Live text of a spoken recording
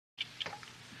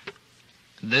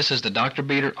This is the Dr.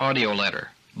 Beter audio letter,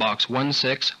 Box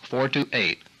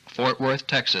 16428, Fort Worth,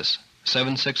 Texas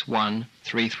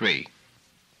 76133.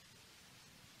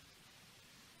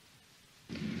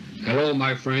 Hello,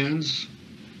 my friends.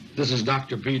 This is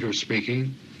Dr. Beter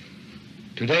speaking.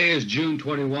 Today is June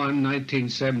 21,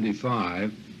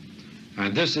 1975,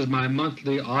 and this is my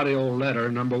monthly audio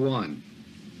letter number 1.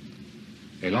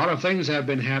 A lot of things have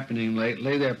been happening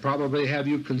lately that probably have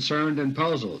you concerned and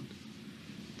puzzled.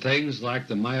 Things like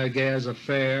the Mayaguez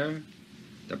affair,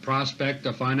 the prospect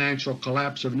of financial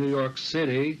collapse of New York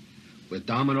City with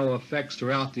domino effects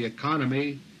throughout the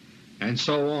economy, and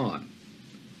so on.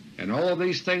 And all of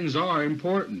these things are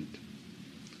important.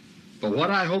 But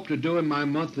what I hope to do in my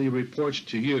monthly reports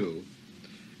to you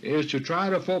is to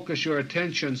try to focus your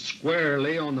attention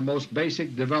squarely on the most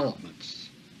basic developments.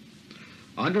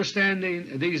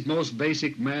 Understanding these most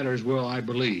basic matters will, I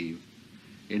believe,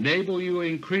 enable you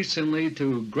increasingly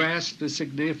to grasp the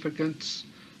significance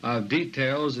of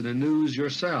details in the news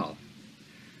yourself.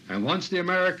 And once the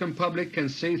American public can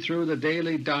see through the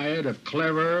daily diet of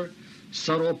clever,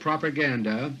 subtle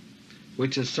propaganda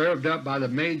which is served up by the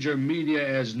major media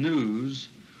as news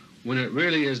when it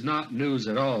really is not news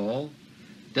at all,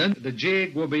 then the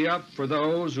jig will be up for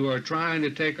those who are trying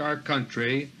to take our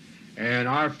country and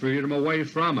our freedom away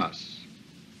from us.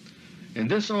 In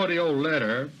this audio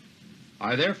letter,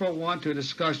 I therefore want to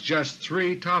discuss just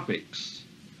 3 topics.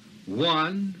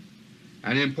 1.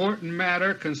 An important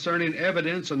matter concerning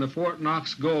evidence on the Fort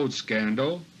Knox gold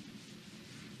scandal.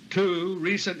 2.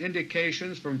 Recent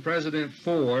indications from President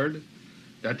Ford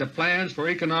that the plans for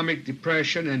economic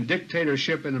depression and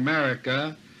dictatorship in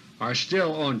America are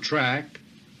still on track.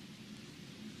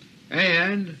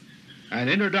 And an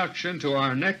introduction to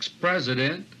our next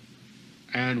President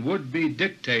and would-be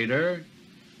dictator,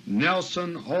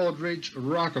 Nelson Aldrich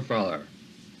Rockefeller.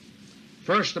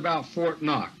 First, about Fort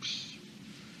Knox.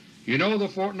 You know, the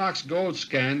Fort Knox gold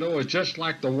scandal is just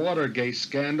like the Watergate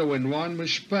scandal in one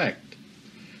respect.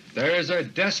 There is a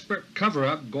desperate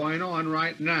cover-up going on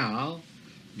right now,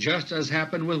 just as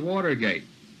happened with Watergate.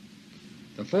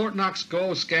 The Fort Knox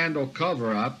gold scandal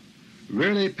cover-up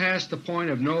really passed the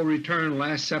point of no return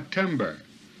last September,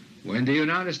 when the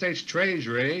United States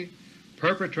Treasury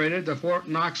perpetrated the Fort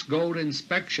Knox gold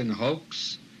inspection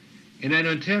hoax in an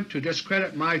attempt to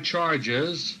discredit my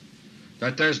charges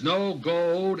that there's no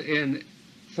gold in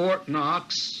Fort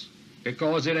Knox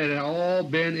because it had all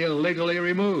been illegally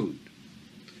removed.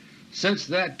 Since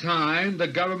that time the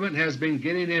government has been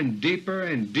getting in deeper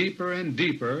and deeper and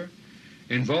deeper,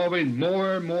 involving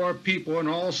more and more people in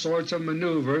all sorts of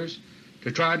maneuvers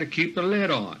to try to keep the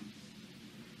lid on.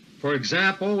 For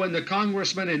example, when the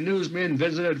congressmen and newsmen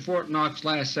visited Fort Knox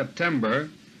last September,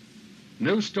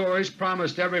 news stories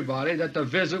promised everybody that the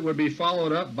visit would be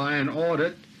followed up by an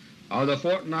audit of the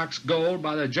Fort Knox gold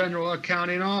by the General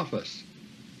Accounting Office.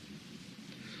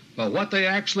 But what they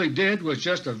actually did was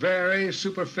just a very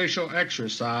superficial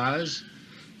exercise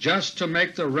just to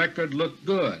make the record look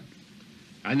good,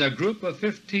 and the group of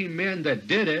 15 men that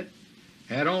did it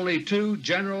had only 2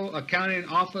 General Accounting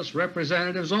Office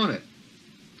representatives on it.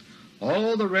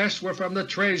 All the rest were from the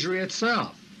Treasury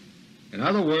itself. In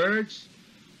other words,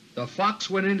 the fox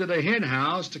went into the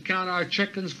henhouse to count our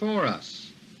chickens for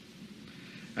us.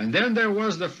 And then there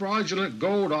was the fraudulent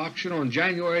gold auction on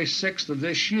January 6th of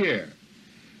this year,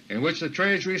 in which the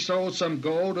Treasury sold some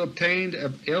gold obtained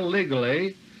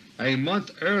illegally a month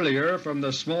earlier from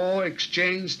the Small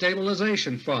Exchange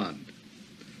Stabilization Fund.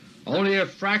 Only a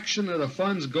fraction of the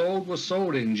fund's gold was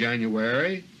sold in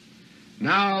January.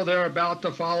 Now they're about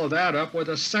to follow that up with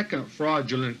a second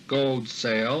fraudulent gold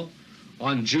sale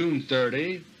on June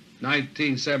 30,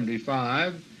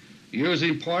 1975,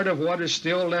 using part of what is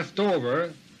still left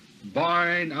over,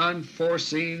 barring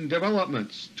unforeseen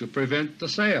developments, to prevent the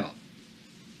sale,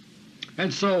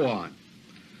 and so on.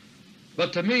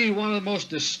 But to me, one of the most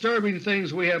disturbing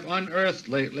things we have unearthed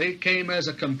lately came as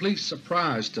a complete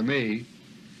surprise to me,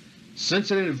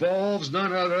 since it involves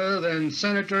none other than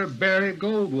Senator Barry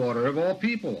Goldwater of all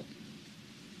people.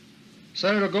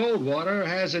 Senator Goldwater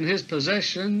has in his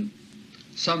possession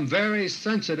some very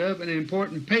sensitive and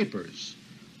important papers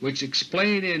which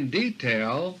explain in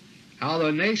detail how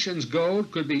the nation's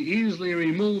gold could be easily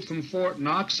removed from Fort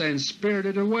Knox and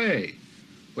spirited away,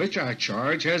 which I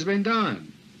charge has been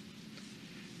done.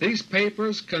 These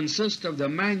papers consist of the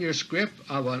manuscript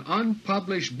of an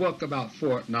unpublished book about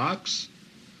Fort Knox,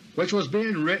 which was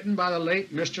being written by the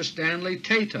late Mr. Stanley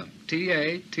Tatum,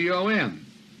 T-A-T-O-M.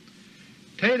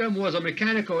 Tatum was a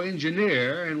mechanical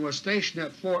engineer and was stationed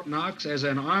at Fort Knox as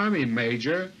an Army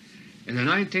major in the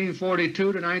 1942 to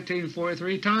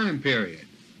 1943 time period.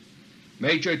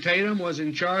 Major Tatum was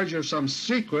in charge of some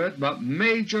secret but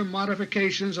major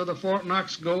modifications of the Fort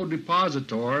Knox Gold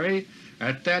Depository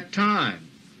at that time,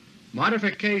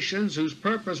 modifications whose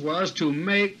purpose was to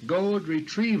make gold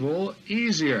retrieval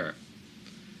easier.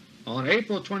 On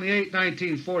April 28,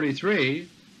 1943,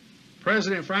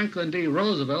 President Franklin D.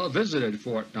 Roosevelt visited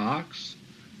Fort Knox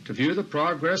to view the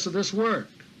progress of this work.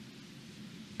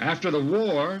 After the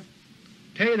war,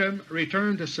 Tatum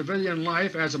returned to civilian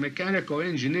life as a mechanical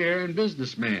engineer and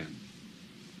businessman.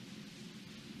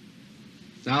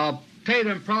 Now,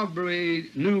 Tatum probably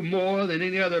knew more than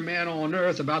any other man on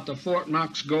earth about the Fort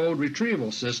Knox gold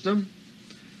retrieval system,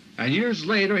 and years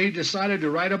later he decided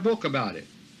to write a book about it.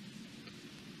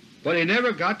 But he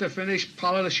never got to finish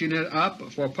polishing it up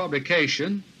for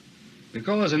publication,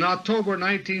 because in October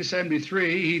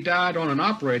 1973 he died on an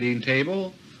operating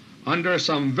table under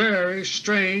some very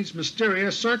strange,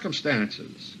 mysterious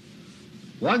circumstances.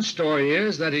 One story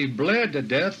is that he bled to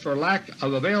death for lack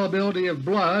of availability of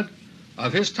blood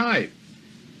of his type,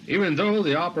 even though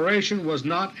the operation was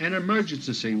not an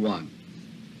emergency one.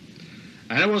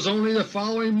 And it was only the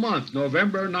following month,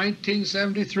 November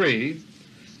 1973,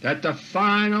 that the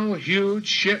final huge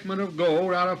shipment of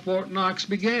gold out of Fort Knox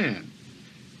began,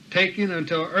 taking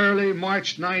until early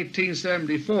March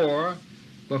 1974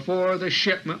 before the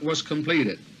shipment was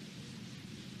completed.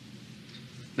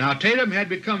 Now, Tatum had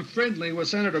become friendly with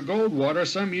Senator Goldwater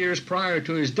some years prior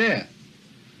to his death,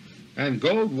 and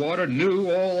Goldwater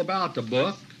knew all about the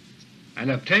book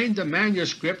and obtained the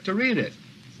manuscript to read it.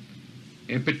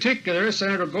 In particular,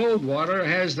 Senator Goldwater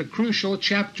has the crucial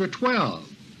Chapter 12,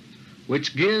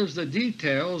 which gives the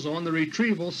details on the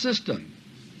retrieval system.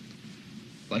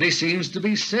 But he seems to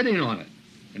be sitting on it,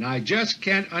 and I just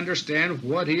can't understand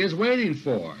what he is waiting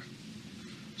for.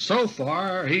 So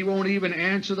far he won't even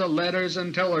answer the letters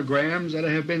and telegrams that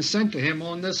have been sent to him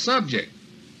on this subject.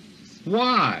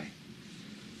 Why?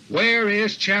 Where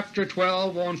is Chapter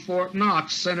 12 on Fort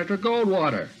Knox, Senator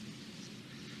Goldwater?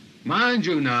 Mind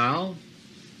you now,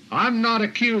 I'm not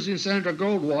accusing Senator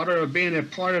Goldwater of being a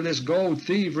part of this gold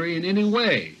thievery in any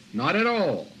way, not at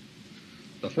all.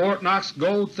 The Fort Knox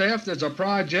gold theft is a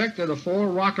project of the four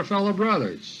Rockefeller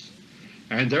brothers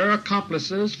and their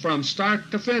accomplices from start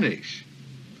to finish.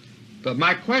 But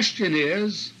my question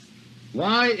is,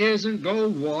 why isn't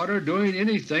Goldwater doing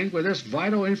anything with this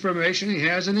vital information he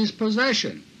has in his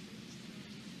possession?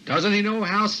 Doesn't he know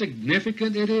how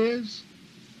significant it is?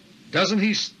 Doesn't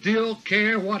he still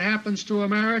care what happens to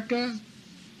America?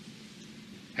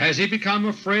 Has he become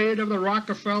afraid of the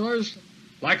Rockefellers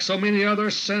like so many other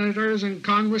senators and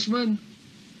congressmen?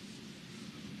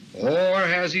 Or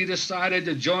has he decided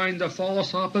to join the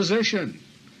false opposition,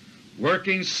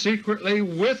 working secretly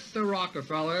with the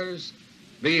Rockefellers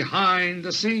behind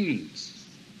the scenes?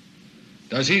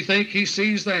 Does he think he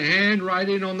sees the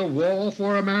handwriting on the wall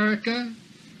for America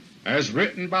as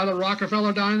written by the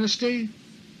Rockefeller dynasty?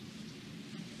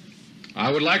 I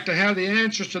would like to have the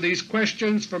answers to these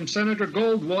questions from Senator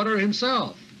Goldwater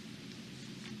himself.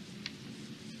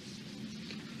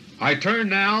 I turn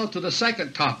now to the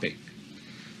second topic,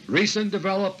 recent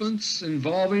developments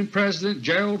involving President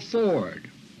Gerald Ford.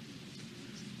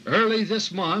 Early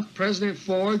this month President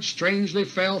Ford strangely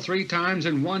fell 3 times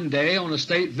in one day on a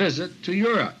state visit to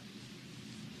Europe.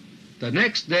 The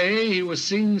next day he was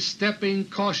seen stepping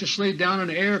cautiously down an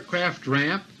aircraft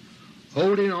ramp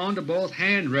holding on to both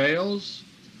handrails,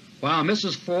 while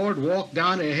Mrs. Ford walked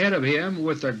down ahead of him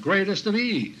with the greatest of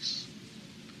ease.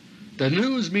 The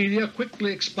news media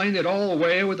quickly explained it all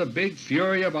away with a big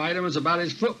fury of items about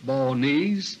his football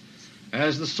knees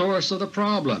as the source of the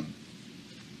problem.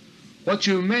 What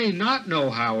you may not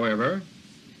know, however,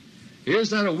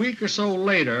 is that a week or so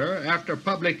later, after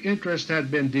public interest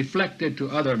had been deflected to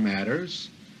other matters,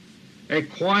 a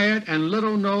quiet and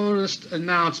little-noticed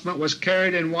announcement was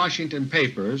carried in Washington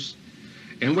papers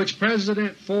in which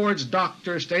President Ford's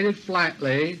doctor stated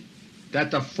flatly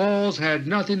that the falls had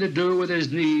nothing to do with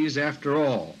his knees after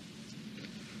all.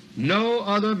 No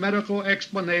other medical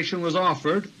explanation was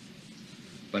offered,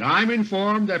 but I'm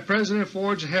informed that President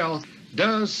Ford's health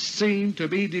does seem to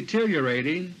be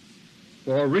deteriorating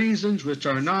for reasons which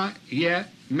are not yet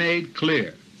made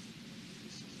clear.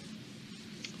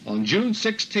 On June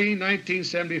 16,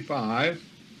 1975,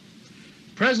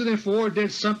 President Ford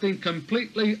did something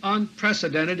completely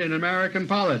unprecedented in American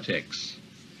politics.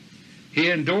 He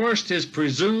endorsed his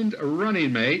presumed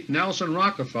running mate, Nelson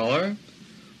Rockefeller,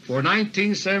 for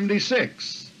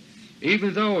 1976,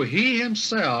 even though he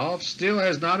himself still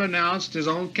has not announced his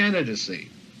own candidacy.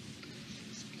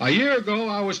 A year ago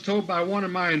I was told by one of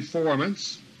my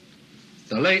informants,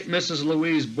 the late Mrs.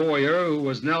 Louise Boyer, who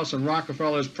was Nelson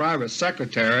Rockefeller's private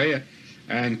secretary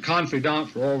and confidant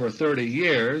for over 30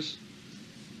 years,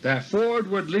 that Ford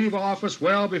would leave office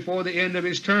well before the end of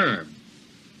his term,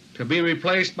 to be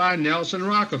replaced by Nelson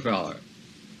Rockefeller.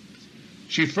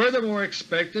 She furthermore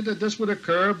expected that this would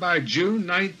occur by June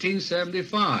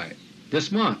 1975,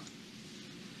 this month.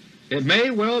 It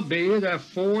may well be that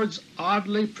Ford's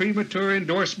oddly premature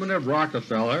endorsement of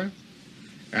Rockefeller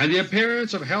and the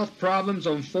appearance of health problems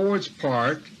on Ford's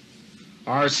part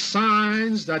are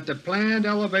signs that the planned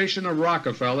elevation of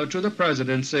Rockefeller to the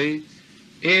presidency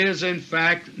is in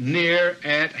fact near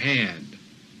at hand.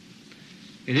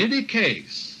 In any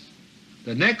case,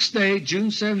 the next day,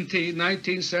 June 17,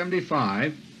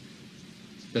 1975,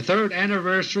 the third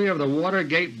anniversary of the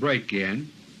Watergate break-in,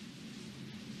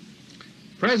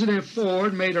 President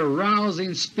Ford made a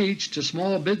rousing speech to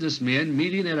small businessmen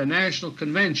meeting at a national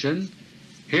convention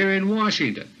here in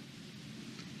Washington.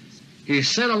 He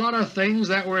said a lot of things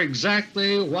that were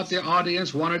exactly what the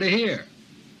audience wanted to hear.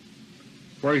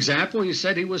 For example, he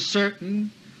said he was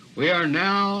certain we are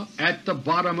now at the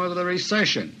bottom of the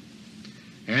recession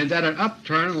and that an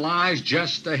upturn lies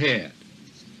just ahead.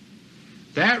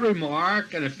 That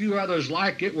remark and a few others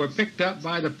like it were picked up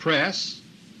by the press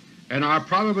and are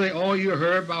probably all you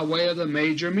heard by way of the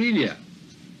major media.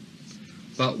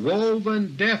 But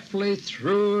woven deftly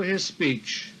through his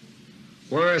speech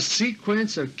were a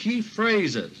sequence of key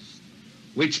phrases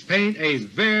which paint a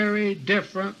very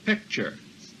different picture,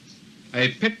 a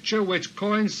picture which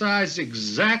coincides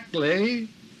exactly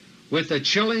with the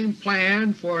chilling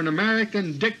plan for an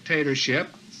American dictatorship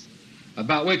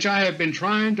about which I have been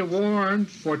trying to warn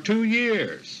for 2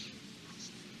 years.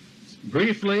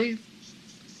 Briefly,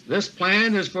 this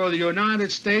plan is for the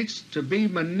United States to be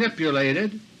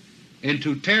manipulated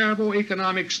into terrible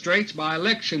economic straits by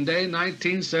Election Day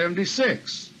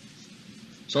 1976,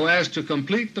 so as to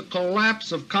complete the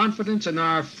collapse of confidence in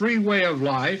our free way of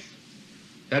life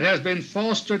that has been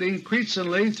fostered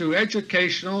increasingly through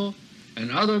educational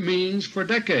and other means for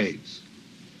decades.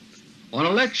 On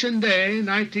Election Day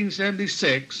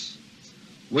 1976,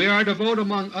 we are to vote,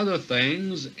 among other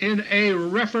things, in a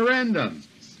referendum,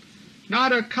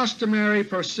 not a customary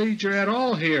procedure at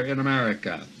all here in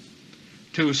America,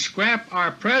 to scrap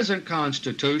our present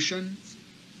Constitution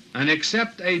and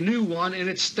accept a new one in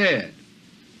its stead.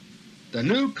 The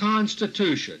new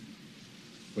Constitution,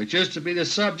 which is to be the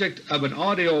subject of an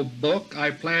audio book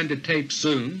I plan to tape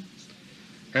soon,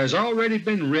 has already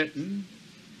been written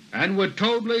and would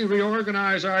totally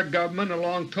reorganize our government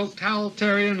along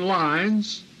totalitarian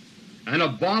lines and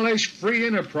abolish free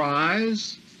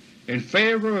enterprise in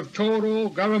favor of total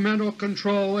governmental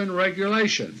control and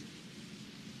regulation.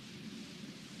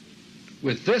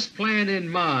 With this plan in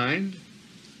mind,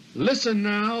 listen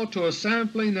now to a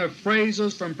sampling of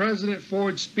phrases from President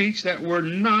Ford's speech that were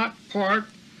not part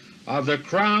of the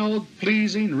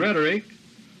crowd-pleasing rhetoric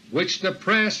which the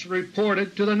press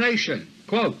reported to the nation.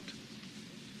 Quote,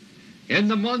 "In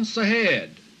the months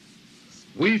ahead,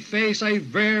 we face a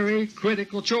very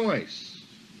critical choice: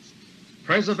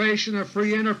 preservation of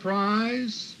free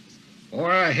enterprise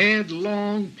or a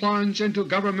headlong plunge into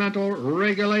governmental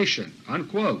regulation."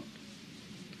 Unquote.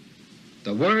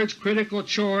 The words critical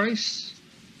choice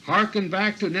harken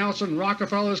back to Nelson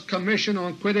Rockefeller's Commission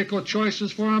on Critical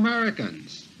Choices for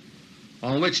Americans,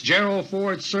 on which Gerald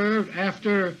Ford served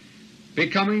after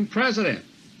becoming President.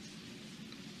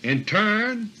 In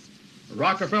turn,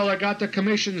 Rockefeller got the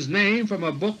Commission's name from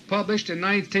a book published in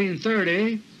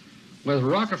 1930 with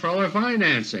Rockefeller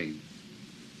financing,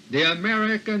 The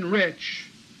American Rich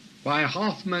by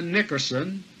Hoffman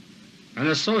Nickerson, an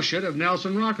associate of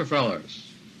Nelson Rockefeller's.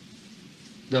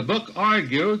 The book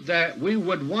argued that we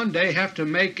would one day have to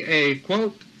make a,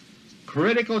 quote,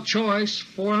 critical choice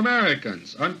for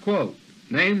Americans, unquote,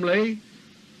 namely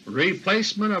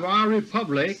replacement of our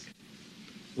republic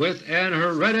with an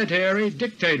hereditary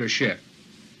dictatorship.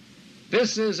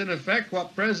 This is in effect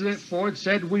what President Ford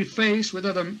said we face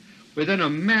within a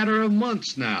matter of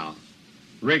months now,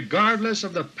 regardless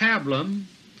of the pablum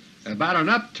about an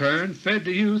upturn fed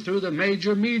to you through the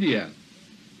major media.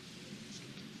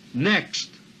 Next,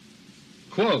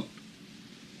 quote,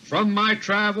 "From my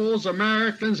travels,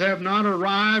 Americans have not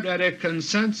arrived at a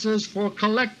consensus for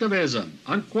collectivism,"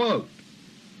 unquote.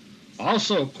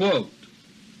 Also, quote,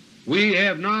 "We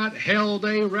have not held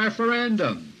a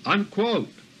referendum,"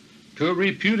 unquote, to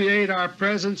repudiate our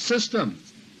present system.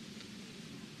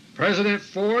 President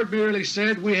Ford merely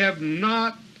said we have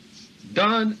not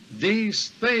done these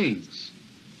things,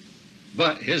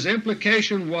 but his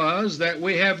implication was that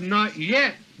we have not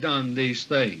yet done these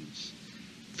things,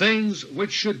 things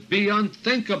which should be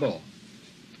unthinkable.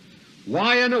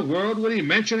 Why in the world would he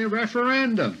mention a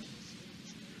referendum?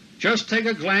 Just take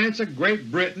a glance at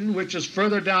Great Britain, which is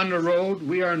further down the road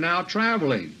we are now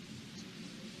traveling.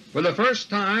 For the first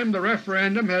time the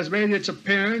referendum has made its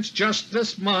appearance just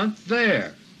this month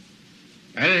there,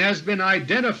 and it has been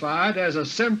identified as a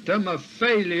symptom of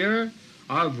failure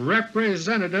of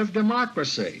representative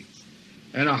democracy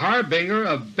and a harbinger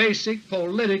of basic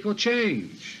political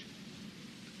change.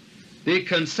 The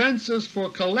consensus for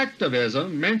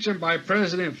collectivism mentioned by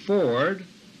President Ford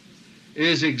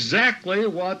is exactly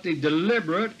what the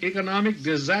deliberate economic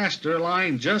disaster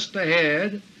lying just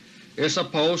ahead is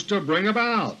supposed to bring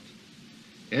about.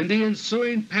 In the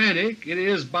ensuing panic, it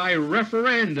is by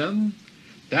referendum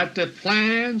that the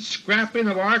planned scrapping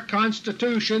of our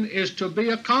Constitution is to be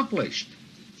accomplished.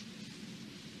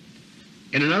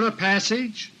 In another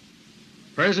passage,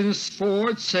 President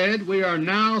Ford said we are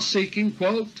now seeking,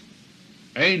 quote,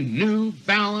 a new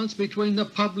balance between the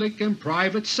public and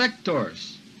private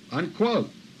sectors, unquote.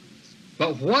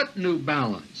 But what new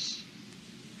balance?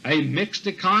 A mixed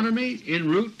economy en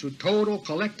route to total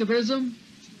collectivism?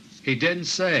 He didn't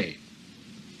say.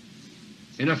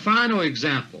 In a final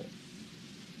example,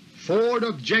 Ford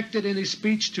objected in his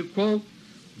speech to, quote,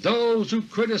 those who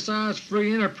criticize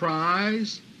free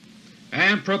enterprise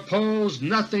and propose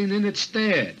nothing in its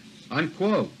stead,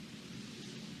 unquote.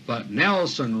 But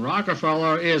Nelson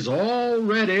Rockefeller is all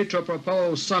ready to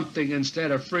propose something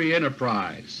instead of free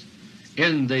enterprise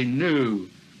in the new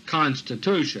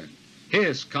Constitution,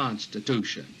 his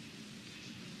Constitution.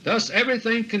 Thus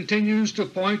everything continues to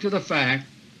point to the fact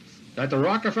that the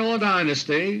Rockefeller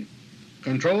dynasty,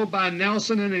 controlled by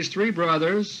Nelson and his three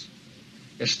brothers,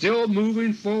 is still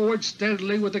moving forward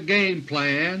steadily with a game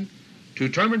plan to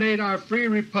terminate our free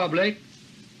republic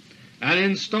and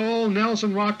install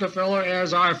Nelson Rockefeller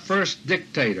as our first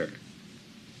dictator.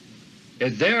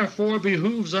 It therefore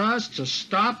behooves us to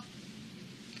stop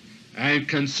and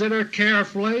consider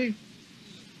carefully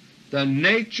the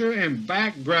nature and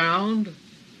background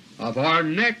of our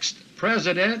next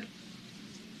President,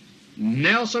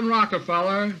 Nelson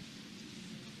Rockefeller.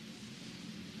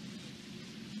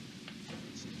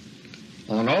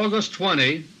 On August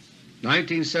 20,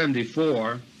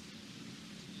 1974,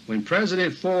 when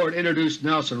President Ford introduced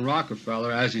Nelson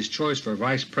Rockefeller as his choice for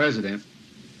Vice President,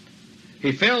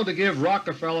 he failed to give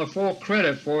Rockefeller full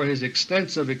credit for his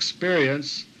extensive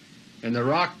experience in the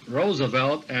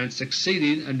Roosevelt and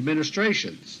succeeding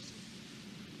administrations.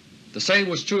 The same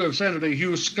was true of Senator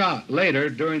Hugh Scott later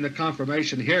during the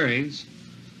confirmation hearings,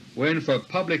 when for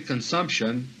public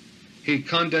consumption he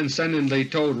condescendingly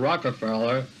told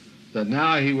Rockefeller that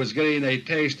now he was getting a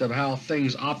taste of how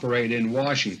things operate in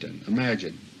Washington.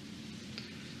 Imagine.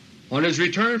 On his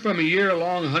return from a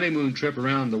year-long honeymoon trip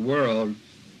around the world,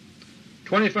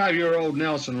 25-year-old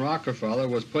Nelson Rockefeller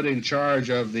was put in charge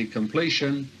of the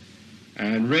completion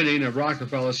and renting of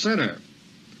Rockefeller Center,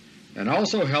 and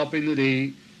also helping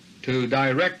to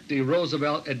direct the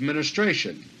Roosevelt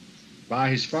administration by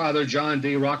his father John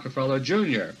D. Rockefeller,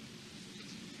 Jr.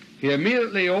 He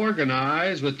immediately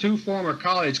organized with two former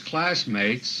college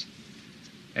classmates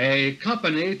a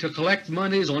company to collect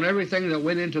monies on everything that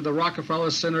went into the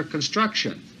Rockefeller Center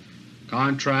construction,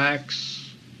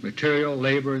 contracts, material,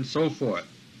 labor, and so forth.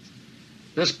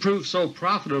 This proved so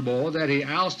profitable that he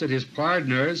ousted his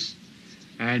partners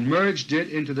and merged it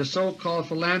into the so-called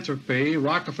philanthropy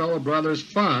Rockefeller Brothers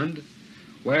Fund,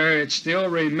 where it still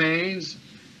remains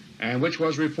and which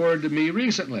was reported to me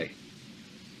recently.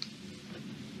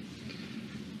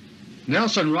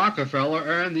 Nelson Rockefeller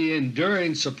earned the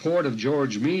enduring support of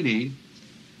George Meany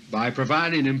by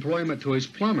providing employment to his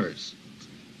plumbers,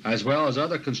 as well as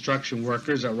other construction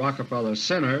workers at Rockefeller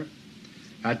Center,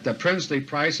 at the princely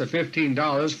price of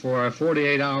 $15 for a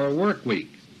 48-hour work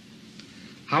week.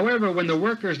 However, when the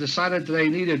workers decided that they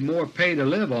needed more pay to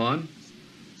live on,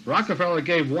 Rockefeller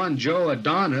gave one Joe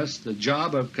Adonis the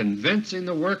job of convincing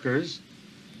the workers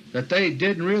that they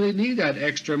didn't really need that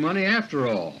extra money after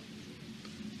all.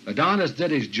 Adonis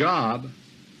did his job,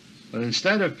 but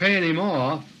instead of paying him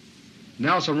off,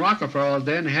 Nelson Rockefeller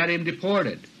then had him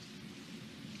deported.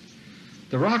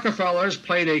 The Rockefellers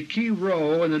played a key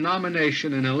role in the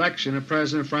nomination and election of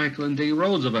President Franklin D.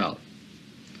 Roosevelt.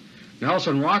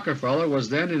 Nelson Rockefeller was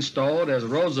then installed as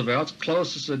Roosevelt's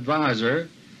closest advisor,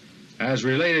 as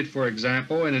related, for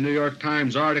example, in a New York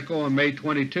Times article on May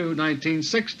 22,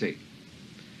 1960.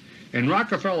 In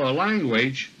Rockefeller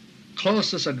language,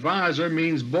 closest advisor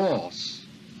means boss,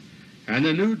 and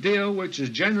the New Deal, which is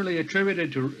generally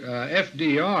attributed to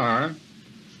FDR,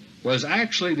 was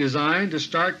actually designed to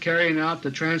start carrying out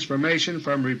the transformation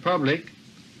from republic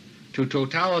to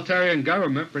totalitarian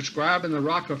government prescribed in the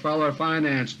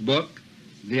Rockefeller-financed book,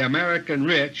 The American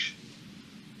Rich,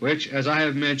 which, as I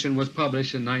have mentioned, was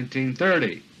published in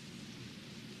 1930.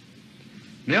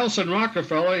 Nelson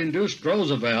Rockefeller induced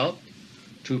Roosevelt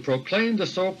to proclaim the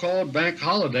so-called bank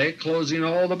holiday, closing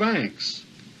all the banks.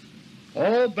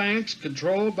 All banks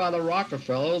controlled by the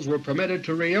Rockefellers were permitted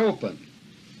to reopen,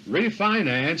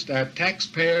 refinanced at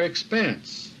taxpayer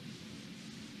expense.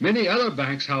 Many other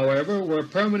banks, however, were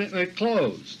permanently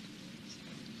closed.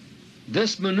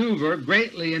 This maneuver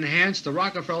greatly enhanced the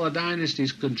Rockefeller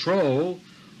dynasty's control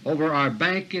over our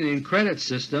banking and credit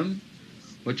system,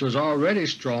 which was already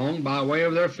strong by way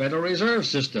of their Federal Reserve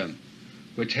System,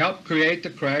 which helped create the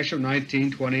crash of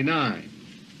 1929.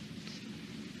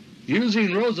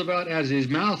 Using Roosevelt as his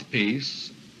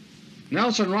mouthpiece,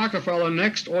 Nelson Rockefeller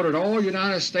next ordered all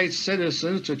United States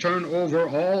citizens to turn over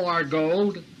all our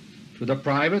gold to the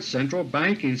private central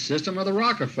banking system of the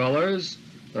Rockefellers,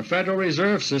 the Federal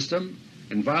Reserve System,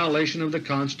 in violation of the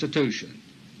Constitution.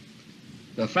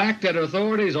 The fact that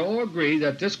authorities all agreed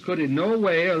that this could in no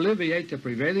way alleviate the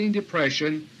prevailing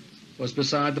depression was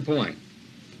beside the point.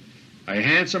 A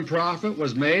handsome profit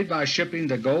was made by shipping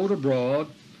the gold abroad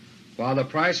while the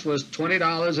price was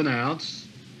 $20 an ounce,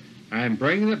 and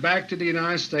bringing it back to the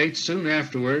United States soon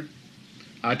afterward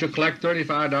to collect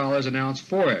 $35 an ounce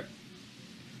for it.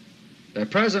 The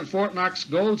present Fort Knox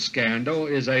gold scandal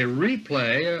is a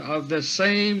replay of the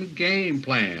same game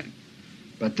plan,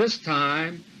 but this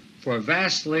time for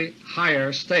vastly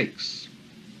higher stakes.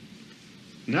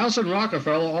 Nelson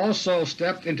Rockefeller also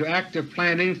stepped into active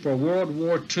planning for World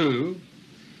War II.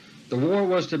 The war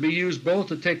was to be used both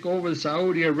to take over the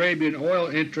Saudi Arabian oil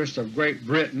interests of Great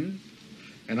Britain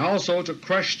and also to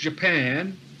crush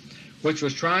Japan, which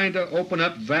was trying to open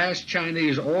up vast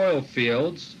Chinese oil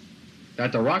fields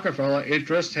that the Rockefeller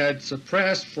interests had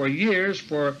suppressed for years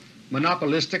for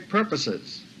monopolistic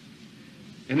purposes.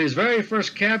 In his very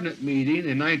first Cabinet meeting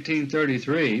in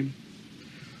 1933,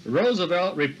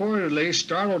 Roosevelt reportedly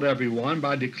startled everyone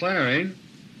by declaring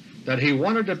that he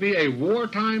wanted to be a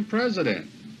wartime president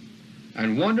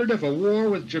and wondered if a war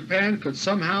with Japan could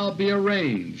somehow be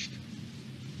arranged.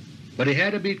 But he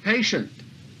had to be patient.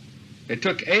 It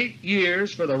took 8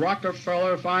 years for the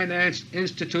Rockefeller Finance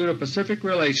Institute of Pacific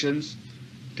Relations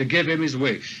to give him his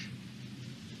wish.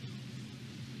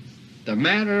 The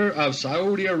matter of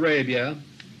Saudi Arabia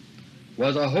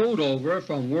was a holdover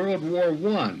from World War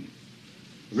I,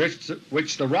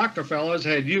 which the Rockefellers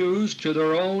had used to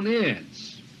their own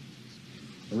ends.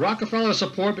 The Rockefeller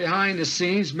support behind the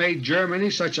scenes made Germany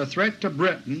such a threat to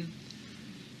Britain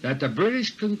that the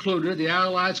British concluded the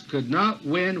Allies could not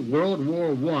win World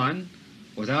War I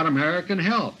without American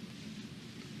help.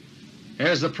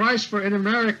 As the price for an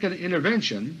American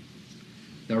intervention,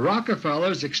 the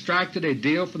Rockefellers extracted a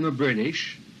deal from the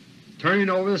British, turning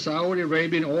over the Saudi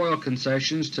Arabian oil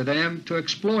concessions to them to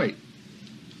exploit.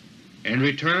 In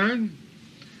return,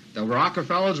 the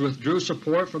Rockefellers withdrew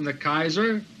support from the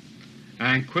Kaiser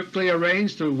and quickly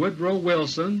arranged through Woodrow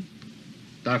Wilson,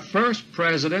 the first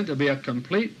President to be a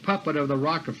complete puppet of the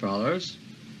Rockefellers,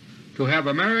 to have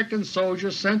American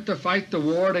soldiers sent to fight the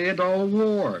war to end all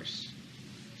wars.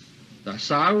 The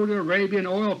Saudi Arabian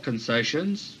oil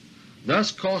concessions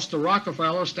thus cost the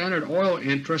Rockefeller Standard Oil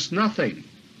interests nothing,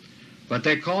 but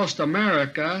they cost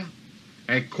America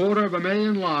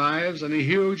 250,000 lives and a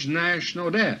huge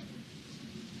national debt.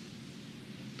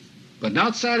 But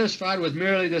not satisfied with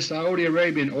merely the Saudi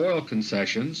Arabian oil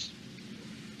concessions,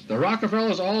 the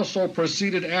Rockefellers also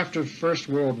proceeded after the First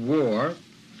World War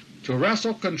to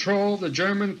wrestle control of the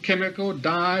German chemical,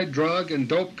 dye, drug, and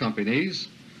dope companies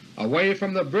away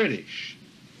from the British,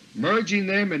 merging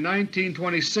them in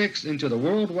 1926 into the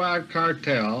worldwide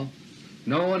cartel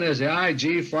known as the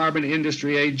IG Farben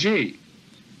Industrie AG.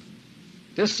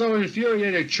 This so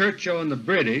infuriated Churchill and the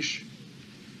British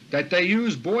that they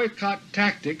used boycott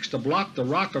tactics to block the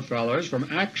Rockefellers from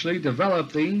actually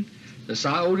developing the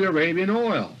Saudi Arabian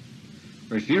oil,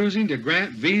 refusing to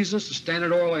grant visas to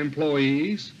Standard Oil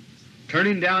employees,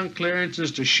 turning down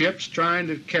clearances to ships trying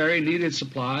to carry needed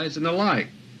supplies, and the like.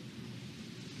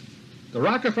 The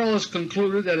Rockefellers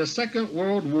concluded that a Second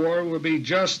World War would be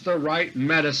just the right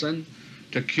medicine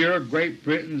to cure Great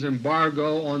Britain's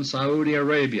embargo on Saudi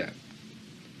Arabia.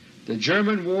 The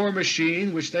German war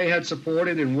machine, which they had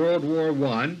supported in World War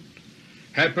I,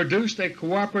 had produced a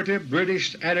cooperative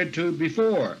British attitude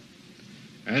before,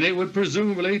 and it would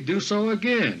presumably do so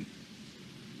again.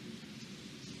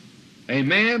 A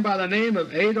man by the name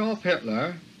of Adolf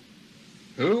Hitler,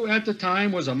 who at the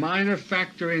time was a minor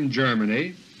factor in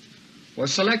Germany,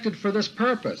 was selected for this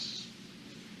purpose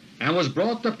and was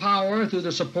brought to power through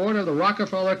the support of the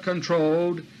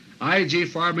Rockefeller-controlled IG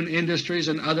Farben Industries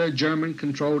and other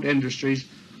German-controlled industries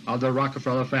of the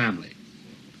Rockefeller family.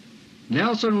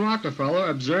 Nelson Rockefeller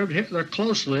observed Hitler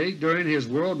closely during his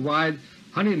worldwide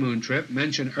honeymoon trip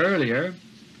mentioned earlier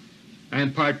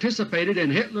and participated in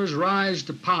Hitler's rise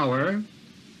to power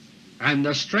and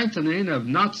the strengthening of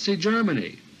Nazi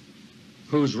Germany,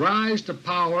 whose rise to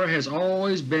power has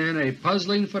always been a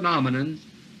puzzling phenomenon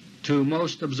to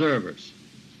most observers.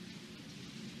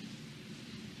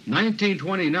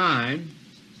 1929,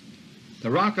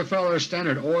 the Rockefeller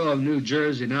Standard Oil of New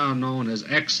Jersey, now known as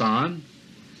Exxon,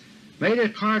 made a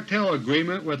cartel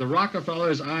agreement with the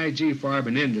Rockefellers' IG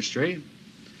Farben industry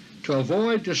to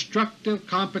avoid destructive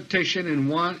competition in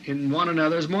one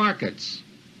another's markets.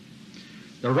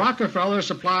 The Rockefellers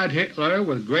supplied Hitler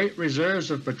with great reserves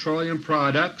of petroleum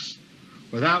products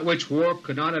without which war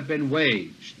could not have been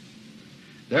waged.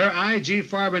 Their IG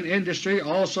Farben industry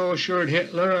also assured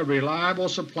Hitler of reliable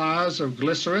supplies of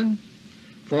glycerin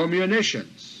for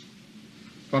munitions,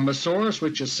 from a source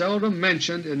which is seldom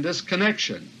mentioned in this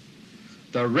connection,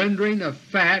 the rendering of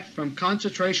fat from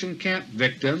concentration camp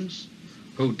victims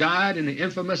who died in the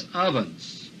infamous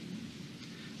ovens.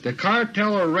 The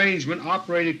cartel arrangement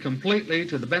operated completely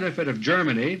to the benefit of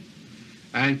Germany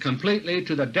and completely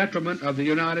to the detriment of the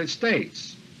United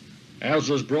States, as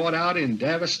was brought out in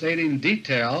devastating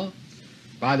detail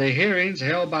by the hearings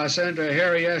held by Senator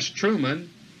Harry S. Truman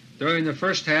during the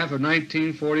first half of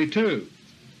 1942.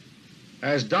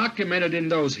 As documented in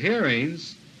those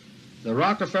hearings, the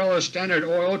Rockefeller Standard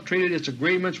Oil treated its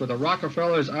agreements with the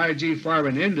Rockefellers' IG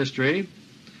Farben industry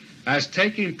as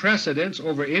taking precedence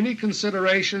over any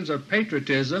considerations of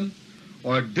patriotism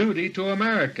or duty to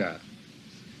America,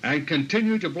 and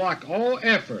continued to block all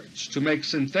efforts to make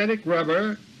synthetic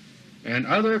rubber and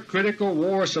other critical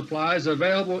war supplies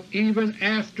available even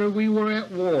after we were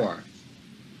at war.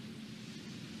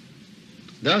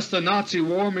 Thus the Nazi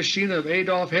war machine of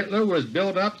Adolf Hitler was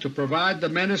built up to provide the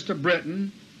menace to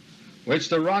Britain which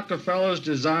the Rockefellers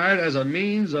desired as a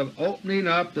means of opening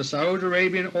up the Saudi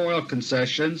Arabian oil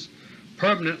concessions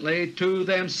permanently to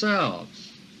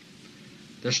themselves.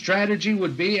 The strategy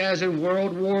would be as in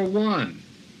World War I,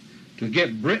 to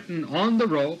get Britain on the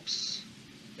ropes,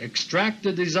 extract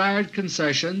the desired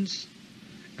concessions,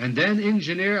 and then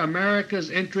engineer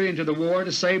America's entry into the war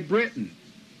to save Britain.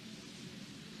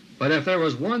 But if there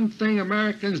was one thing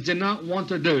Americans did not want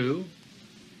to do,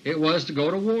 it was to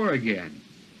go to war again.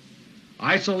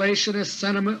 Isolationist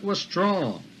sentiment was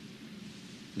strong.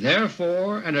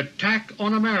 Therefore an attack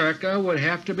on America would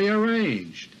have to be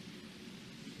arranged.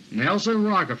 Nelson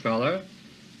Rockefeller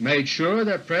made sure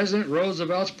that President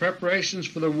Roosevelt's preparations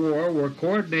for the war were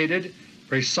coordinated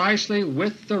precisely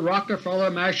with the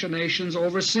Rockefeller machinations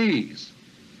overseas,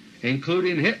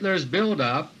 including Hitler's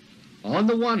build-up on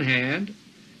the one hand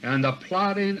and the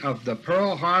plotting of the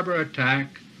Pearl Harbor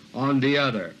attack on the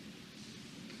other.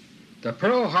 The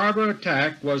Pearl Harbor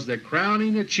attack was the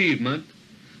crowning achievement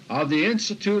of the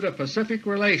Institute of Pacific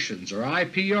Relations, or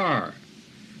IPR,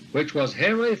 which was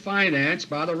heavily financed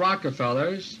by the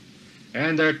Rockefellers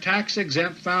and their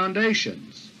tax-exempt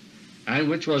foundations, and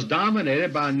which was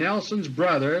dominated by Nelson's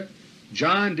brother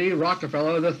John D.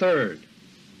 Rockefeller III.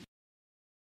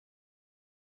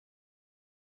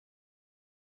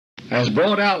 As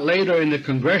brought out later in the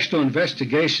congressional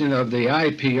investigation of the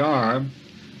IPR,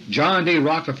 John D.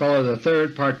 Rockefeller III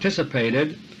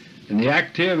participated in the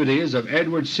activities of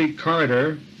Edward C.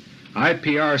 Carter,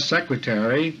 IPR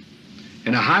Secretary,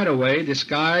 in a hideaway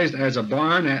disguised as a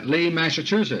barn at Lee,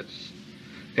 Massachusetts.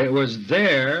 It was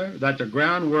there that the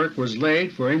groundwork was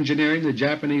laid for engineering the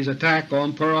Japanese attack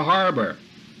on Pearl Harbor.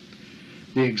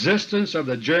 The existence of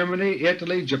the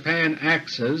Germany-Italy-Japan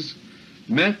axis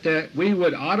meant that we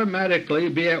would automatically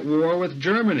be at war with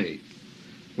Germany,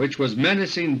 which was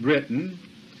menacing Britain,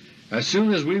 as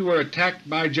soon as we were attacked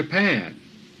by Japan.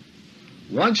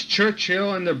 Once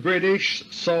Churchill and the British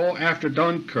saw after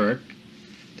Dunkirk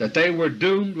that they were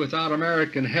doomed without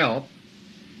American help,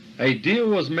 a deal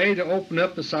was made to open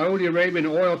up the Saudi Arabian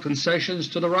oil concessions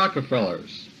to the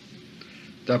Rockefellers.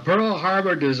 The Pearl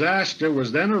Harbor disaster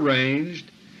was then arranged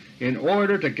in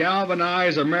order to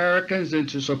galvanize Americans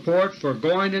into support for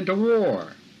going into war.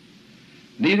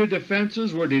 Needed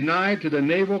defenses were denied to the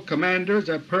naval commanders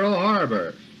at Pearl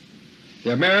Harbor.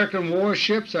 The American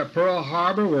warships at Pearl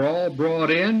Harbor were all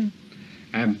brought in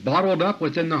and bottled up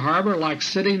within the harbor like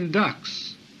sitting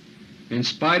ducks, in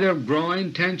spite of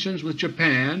growing tensions with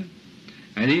Japan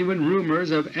and even rumors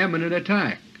of imminent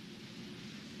attack.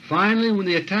 Finally, when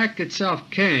the attack itself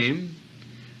came,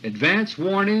 advance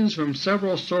warnings from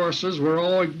several sources were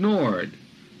all ignored,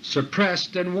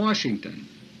 suppressed in Washington.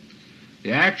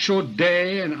 The actual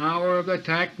day and hour of the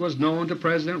attack was known to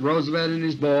President Roosevelt and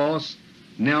his boss,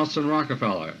 Nelson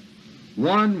Rockefeller,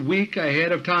 1 week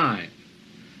ahead of time.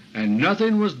 and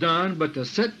nothing was done but to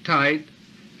sit tight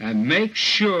and make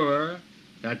sure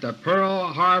that the Pearl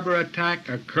Harbor attack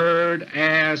occurred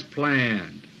as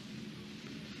planned.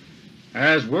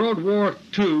 As World War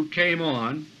II came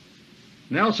on,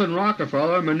 Nelson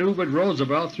Rockefeller maneuvered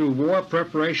Roosevelt through war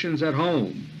preparations at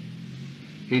home.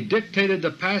 He dictated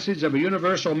the passage of a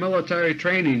universal military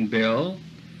training bill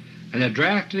and the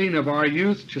drafting of our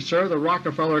youth to serve the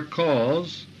Rockefeller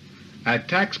cause at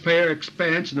taxpayer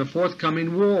expense in the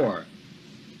forthcoming war.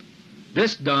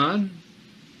 This done,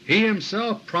 he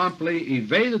himself promptly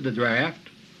evaded the draft,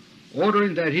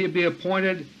 ordering that he be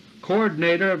appointed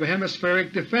Coordinator of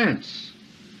Hemispheric Defense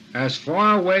as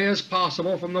far away as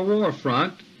possible from the war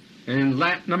front in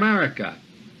Latin America.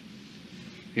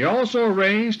 He also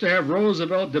arranged to have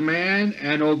Roosevelt demand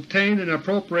and obtain an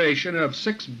appropriation of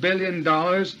 $6 billion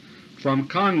from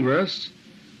Congress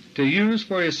to use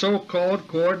for his so-called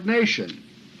coordination.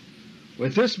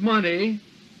 With this money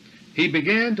he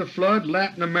began to flood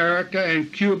Latin America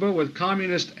and Cuba with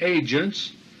Communist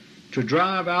agents to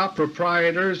drive out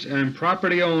proprietors and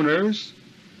property owners,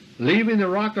 leaving the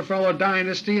Rockefeller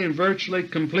dynasty in virtually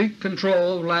complete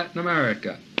control of Latin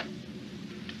America.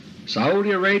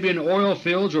 Saudi Arabian oil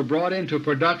fields were brought into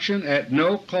production at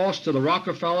no cost to the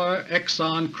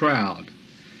Rockefeller-Exxon crowd,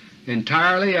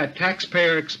 entirely at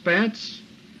taxpayer expense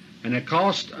and a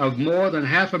cost of more than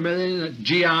 500,000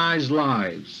 GIs'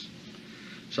 lives.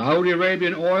 Saudi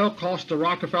Arabian oil cost the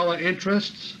Rockefeller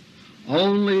interests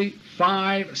only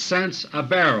 5 cents a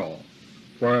barrel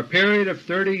for a period of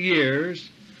 30 years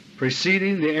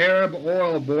preceding the Arab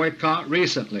oil boycott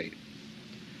recently.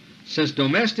 Since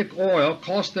domestic oil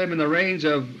cost them in the range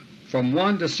of from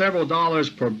 $1 to several dollars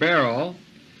per barrel,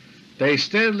 they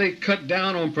steadily cut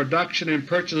down on production and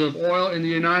purchase of oil in the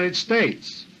United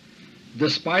States,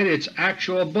 despite its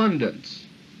actual abundance.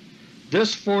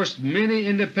 This forced many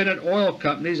independent oil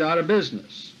companies out of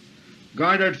business,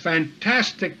 garnered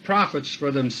fantastic profits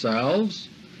for themselves,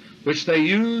 which they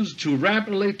used to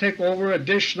rapidly take over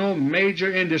additional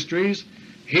major industries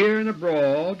here and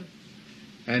abroad,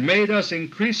 and made us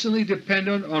increasingly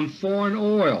dependent on foreign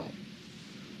oil.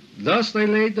 Thus they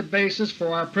laid the basis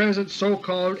for our present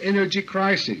so-called energy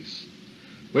crisis,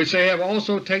 which they have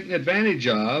also taken advantage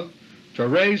of to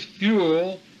raise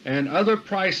fuel and other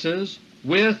prices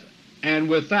with and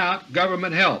without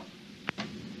government help.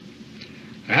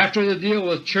 After the deal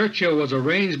with Churchill was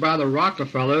arranged by the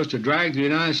Rockefellers to drag the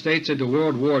United States into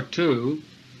World War II,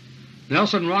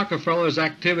 Nelson Rockefeller's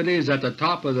activities at the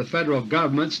top of the Federal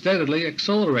Government steadily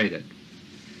accelerated.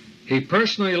 He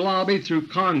personally lobbied through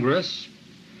Congress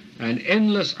an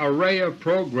endless array of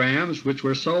programs which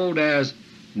were sold as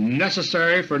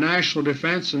necessary for national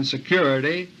defense and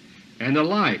security and the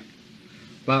like,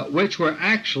 but which were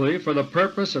actually for the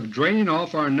purpose of draining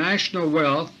off our national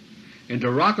wealth into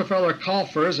Rockefeller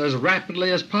coffers as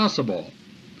rapidly as possible.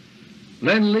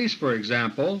 Lend-Lease, for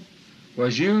example,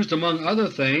 was used among other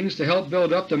things to help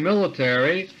build up the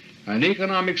military and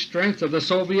economic strength of the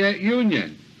Soviet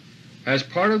Union as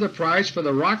part of the price for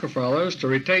the Rockefellers to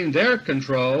retain their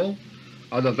control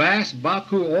of the vast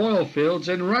Baku oil fields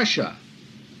in Russia.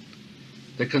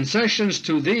 The concessions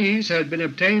to these had been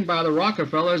obtained by the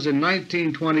Rockefellers in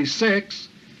 1926,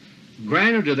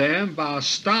 granted to them by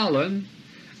Stalin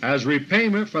as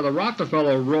repayment for the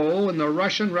Rockefeller role in the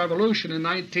Russian Revolution in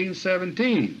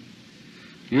 1917.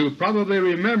 You probably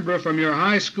remember from your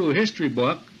high school history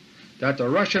book that the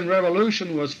Russian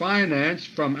Revolution was financed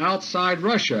from outside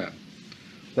Russia.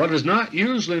 What is not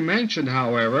usually mentioned,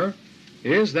 however,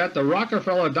 is that the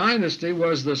Rockefeller dynasty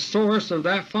was the source of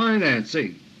that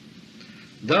financing.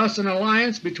 Thus an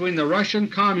alliance between the Russian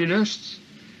Communists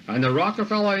and the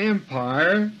Rockefeller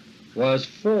Empire was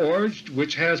forged,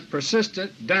 which has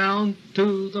persisted down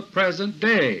to the present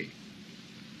day.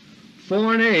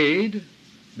 Foreign aid,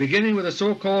 beginning with the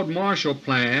so-called Marshall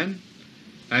Plan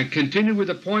and continued with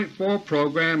the Point 4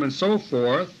 program and so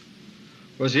forth,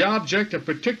 was the object of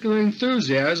particular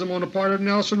enthusiasm on the part of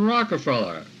Nelson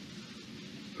Rockefeller,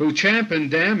 who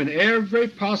championed them in every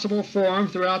possible forum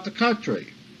throughout the country.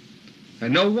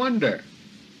 And no wonder.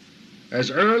 As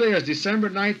early as December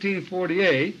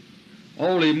 1948,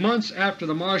 only months after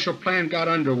the Marshall Plan got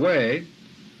underway,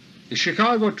 the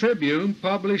Chicago Tribune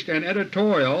published an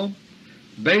editorial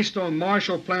based on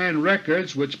Marshall Plan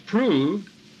records which proved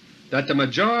that the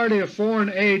majority of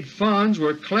foreign aid funds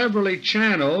were cleverly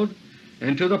channeled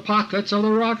into the pockets of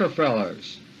the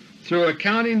Rockefellers through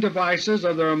accounting devices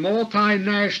of their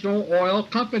multinational oil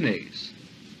companies.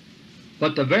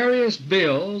 But the various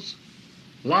bills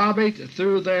lobbied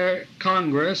through their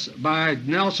Congress by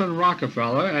Nelson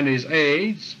Rockefeller and his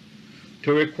aides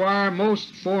to require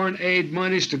most foreign aid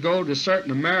monies to go to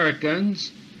certain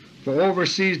Americans for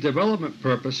overseas development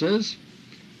purposes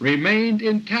remained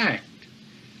intact,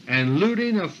 and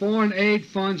looting of foreign aid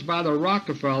funds by the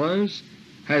Rockefellers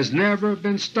has never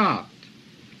been stopped.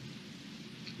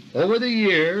 Over the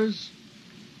years,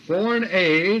 foreign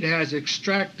aid has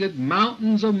extracted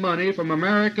mountains of money from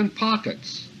American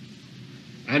pockets,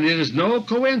 and it is no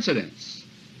coincidence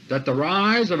that the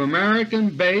rise of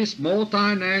American-based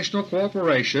multinational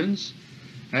corporations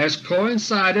has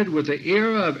coincided with the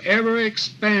era of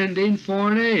ever-expanding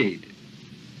foreign aid.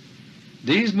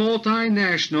 These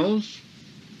multinationals,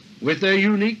 with their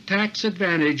unique tax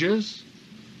advantages,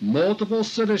 multiple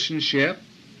citizenship,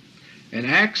 and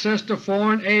access to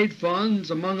foreign aid funds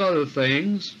among other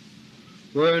things,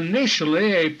 were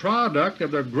initially a product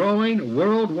of the growing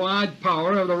worldwide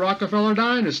power of the Rockefeller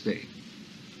dynasty,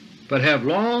 but have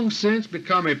long since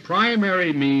become a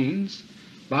primary means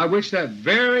by which that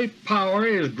very power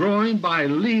is growing by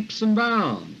leaps and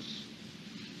bounds.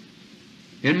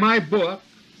 In my book,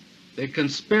 The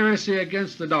Conspiracy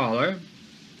Against the Dollar,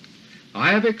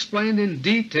 I have explained in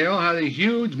detail how the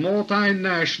huge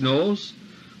multinationals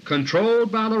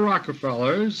controlled by the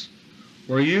Rockefellers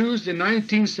were used in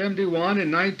 1971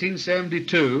 and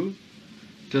 1972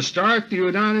 to start the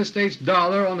United States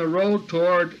dollar on the road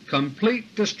toward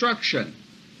complete destruction,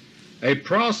 a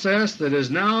process that is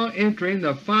now entering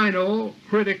the final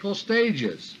critical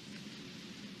stages.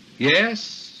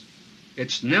 Yes,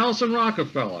 it's Nelson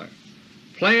Rockefeller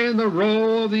playing the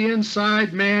role of the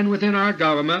inside man within our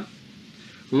government,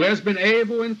 who has been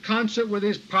able, in concert with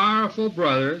his powerful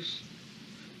brothers,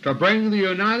 to bring the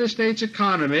United States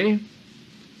economy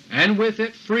and with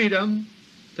it freedom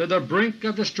to the brink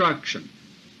of destruction.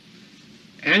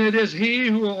 And it is he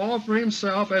who will offer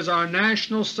himself as our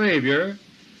national savior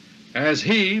as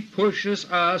he pushes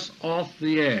us off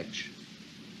the edge.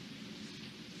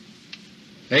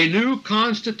 A new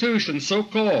Constitution,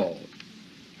 so-called,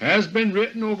 has been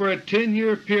written over a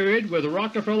 10-year period with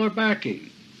Rockefeller backing,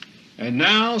 and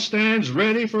now stands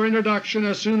ready for introduction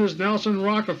as soon as Nelson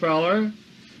Rockefeller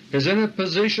is in a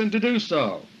position to do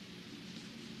so.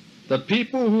 The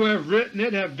people who have written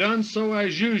it have done so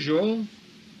as usual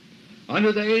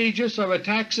under the aegis of a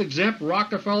tax-exempt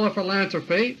Rockefeller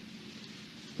philanthropy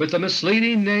with the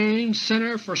misleading name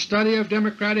Center for Study of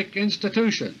Democratic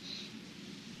Institutions.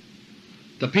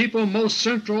 The people most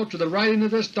central to the writing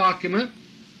of this document,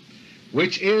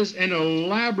 which is an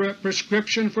elaborate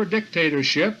prescription for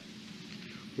dictatorship,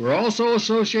 were also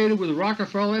associated with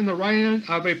Rockefeller in the writing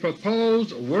of a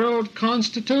proposed World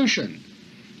Constitution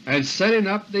and setting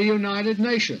up the United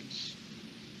Nations.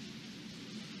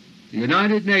 The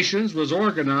United Nations was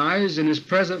organized in its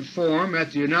present form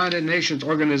at the United Nations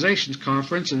Organizations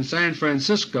Conference in San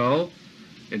Francisco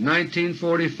in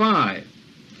 1945,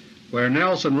 where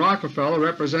Nelson Rockefeller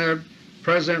represented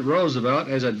President Roosevelt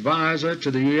as advisor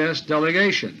to the U.S.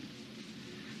 delegation.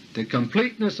 The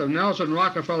completeness of Nelson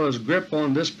Rockefeller's grip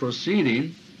on this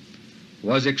proceeding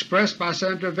was expressed by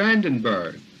Senator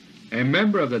Vandenberg, a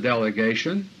member of the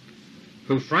delegation,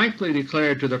 who frankly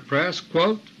declared to the press,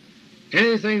 quote,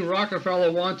 "Anything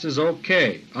Rockefeller wants is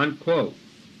okay," unquote.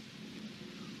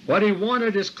 What he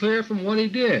wanted is clear from what he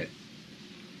did.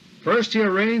 First, he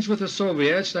arranged with the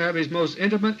Soviets to have his most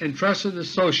intimate and trusted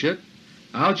associate,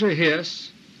 Alger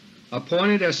Hiss,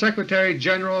 appointed as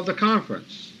Secretary-General of the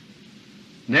Conference.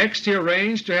 Next, he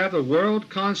arranged to have the World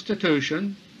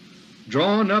Constitution,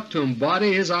 drawn up to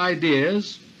embody his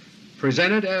ideas,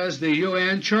 presented as the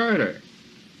UN Charter.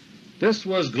 This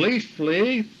was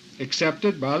gleefully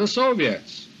accepted by the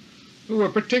Soviets, who were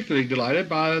particularly delighted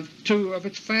by two of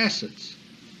its facets.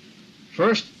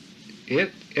 First,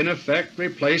 it in effect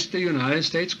replaced the United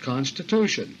States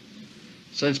Constitution,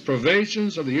 since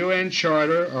provisions of the UN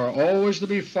Charter are always to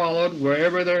be followed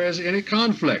wherever there is any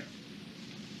conflict.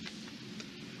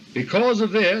 Because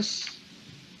of this,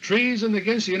 treason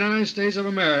against the United States of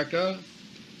America,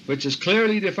 which is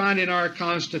clearly defined in our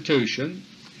Constitution,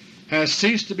 has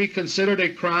ceased to be considered a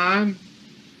crime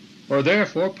or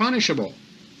therefore punishable.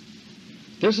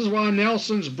 This is why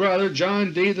Nelson's brother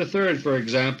John D. III, for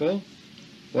example,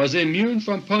 was immune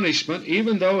from punishment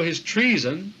even though his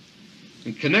treason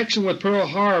in connection with Pearl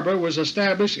Harbor was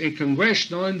established in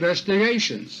congressional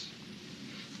investigations.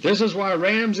 This is why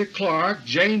Ramsey Clark,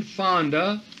 Jane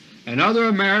Fonda, and other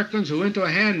Americans who went to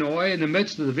Hanoi in the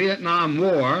midst of the Vietnam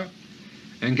War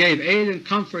and gave aid and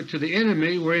comfort to the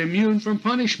enemy were immune from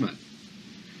punishment.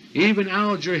 Even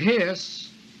Alger Hiss,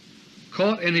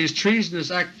 caught in his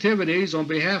treasonous activities on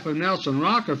behalf of Nelson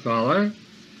Rockefeller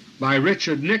by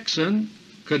Richard Nixon,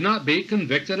 could not be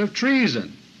convicted of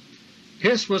treason,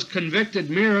 Hiss was convicted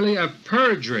merely of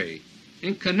perjury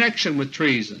in connection with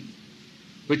treason,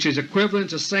 which is equivalent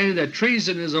to saying that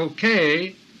treason is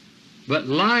okay, but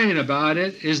lying about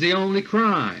it is the only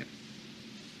crime.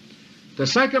 The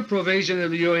second provision of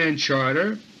the UN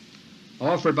Charter,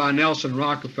 offered by Nelson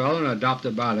Rockefeller and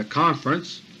adopted by the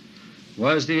Conference,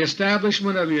 was the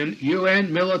establishment of a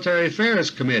UN Military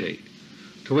Affairs Committee,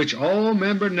 to which all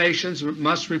member nations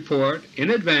must report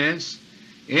in advance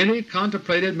any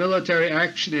contemplated military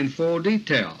action in full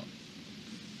detail.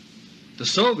 The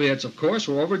Soviets, of course,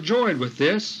 were overjoyed with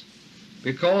this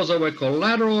because of a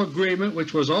collateral agreement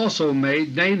which was also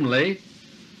made, namely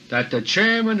that the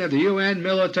Chairman of the UN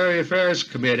Military Affairs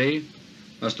Committee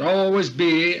must always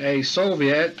be a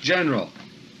Soviet general.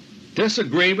 This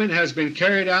agreement has been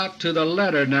carried out to the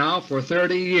letter now for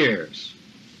 30 years.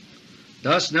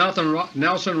 Thus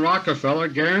Nelson Rockefeller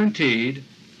guaranteed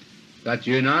that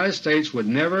the United States would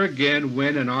never again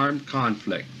win an armed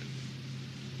conflict.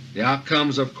 The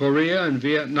outcomes of Korea and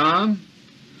Vietnam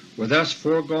were thus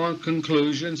foregone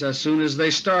conclusions as soon as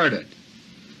they started.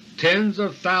 Tens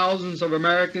of thousands of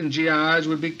American GIs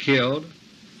would be killed,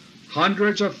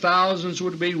 hundreds of thousands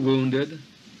would be wounded,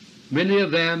 many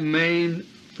of them maimed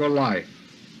for life.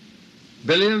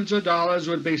 Billions of dollars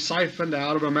would be siphoned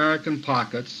out of American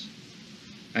pockets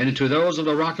and into those of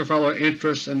the Rockefeller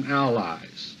interests and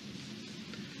allies,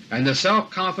 and the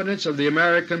self-confidence of the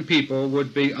American people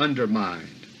would be undermined.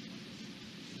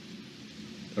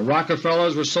 The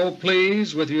Rockefellers were so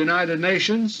pleased with the United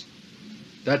Nations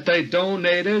that they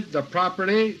donated the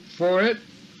property for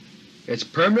its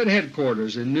permanent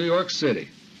headquarters in New York City.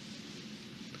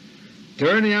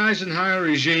 During the Eisenhower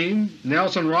regime,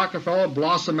 Nelson Rockefeller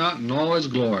blossomed out in all his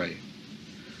glory.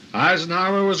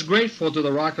 Eisenhower was grateful to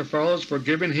the Rockefellers for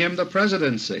giving him the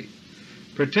presidency,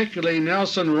 particularly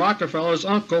Nelson Rockefeller's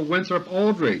uncle Winthrop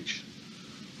Aldrich,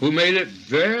 who made it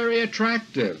very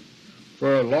attractive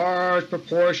for a large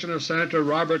proportion of Senator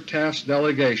Robert Taft's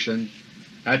delegation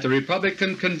at the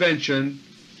Republican Convention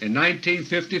in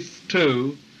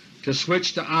 1952 to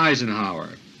switch to Eisenhower.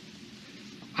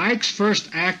 Ike's first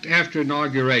act after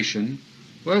inauguration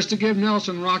was to give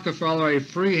Nelson Rockefeller a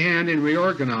free hand in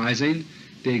reorganizing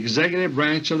the executive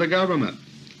branch of the government.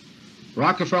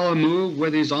 Rockefeller moved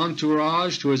with his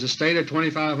entourage to his estate at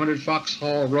 2500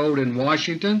 Foxhall Road in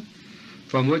Washington,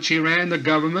 from which he ran the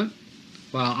government,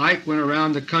 while Ike went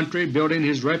around the country building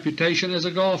his reputation as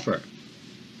a golfer.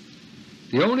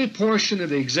 The only portion of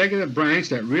the executive branch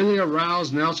that really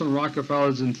aroused Nelson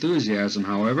Rockefeller's enthusiasm,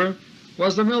 however,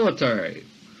 was the military,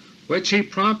 which he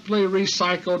promptly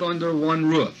recycled under one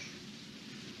roof.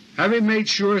 Having made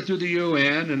sure through the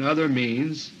UN and other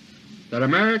means that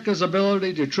America's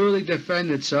ability to truly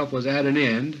defend itself was at an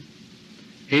end,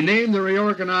 he named the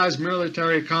reorganized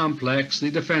military complex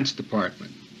the Defense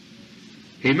Department.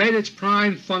 He made its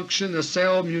prime function to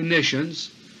sell munitions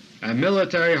and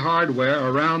military hardware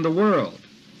around the world,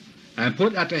 and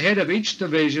put at the head of each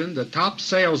division the top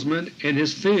salesman in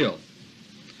his field.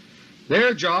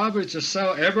 Their job is to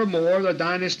sell ever more of the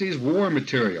dynasty's war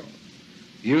material,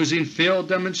 using field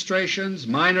demonstrations,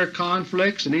 minor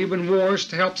conflicts, and even wars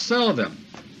to help sell them.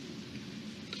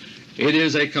 It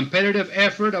is a competitive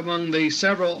effort among the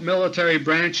several military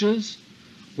branches,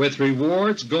 with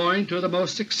rewards going to the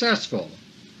most successful.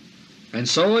 And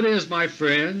so it is, my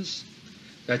friends,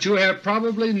 that you have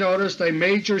probably noticed a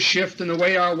major shift in the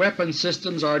way our weapon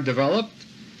systems are developed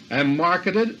and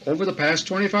marketed over the past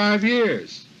 25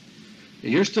 years. It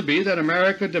used to be that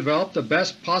America developed the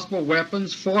best possible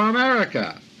weapons for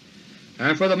America,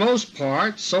 and for the most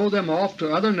part sold them off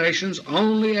to other nations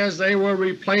only as they were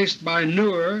replaced by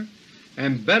newer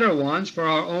and better ones for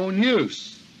our own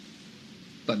use.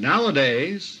 But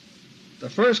nowadays the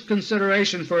first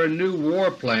consideration for a new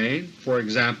warplane, for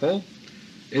example,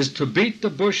 is to beat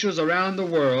the bushes around the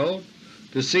world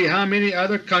to see how many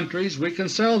other countries we can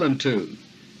sell them to,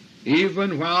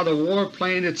 even while the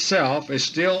warplane itself is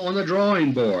still on the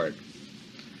drawing board.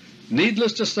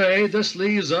 Needless to say, this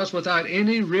leaves us without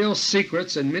any real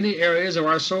secrets in many areas of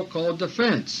our so-called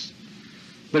defense,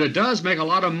 but it does make a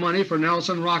lot of money for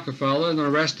Nelson Rockefeller and the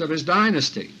rest of his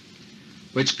dynasty,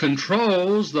 which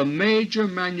controls the major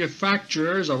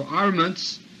manufacturers of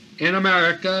armaments in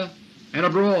America and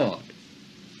abroad.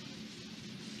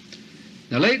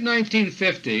 In the late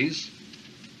 1950s,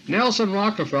 Nelson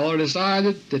Rockefeller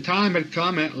decided the time had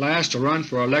come at last to run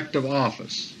for elective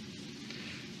office.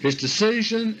 His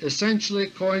decision essentially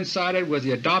coincided with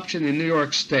the adoption in New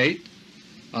York State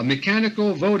of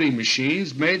mechanical voting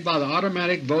machines made by the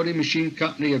Automatic Voting Machine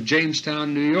Company of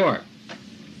Jamestown, New York.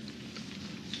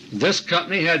 This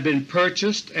company had been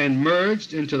purchased and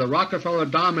merged into the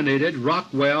Rockefeller-dominated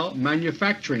Rockwell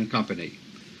Manufacturing Company.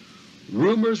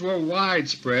 Rumors were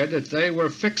widespread that they were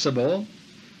fixable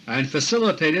and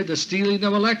facilitated the stealing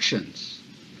of elections,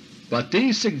 but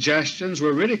these suggestions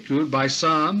were ridiculed by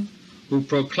some who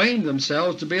proclaimed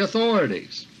themselves to be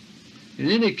authorities. In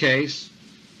any case,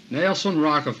 Nelson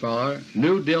Rockefeller,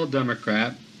 New Deal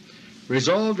Democrat,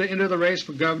 resolved to enter the race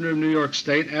for Governor of New York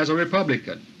State as a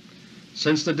Republican,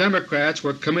 since the Democrats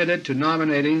were committed to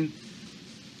nominating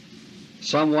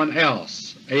someone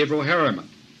else, Averell Harriman.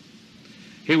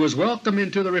 He was welcomed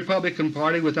into the Republican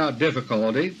Party without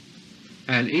difficulty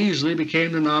and easily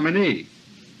became the nominee.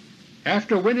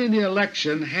 After winning the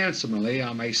election handsomely,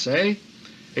 I may say,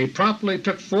 he promptly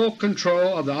took full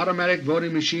control of the automatic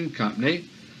voting machine company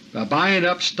by buying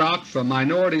up stock from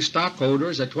minority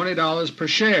stockholders at $20 per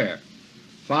share,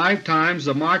 5 times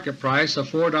the market price of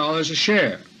 $4 a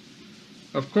share.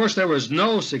 Of course, there was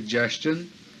no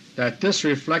suggestion that this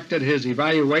reflected his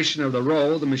evaluation of the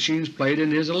role the machines played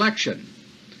in his election.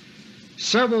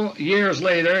 Several years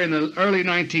later, in the early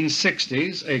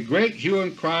 1960s, a great hue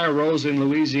and cry arose in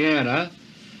Louisiana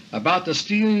about the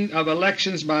stealing of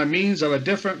elections by means of a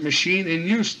different machine in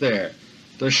use there,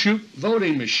 the Shoup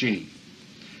voting machine.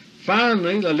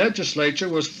 Finally, the legislature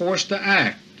was forced to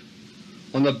act.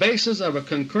 On the basis of a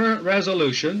concurrent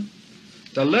resolution,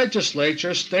 the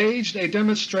legislature staged a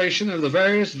demonstration of the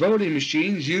various voting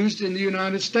machines used in the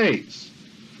United States.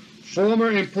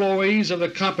 Former employees of the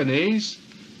companies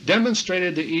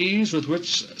demonstrated the ease with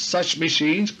which such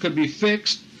machines could be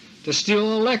fixed to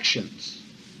steal elections.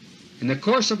 In the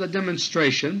course of the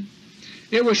demonstration,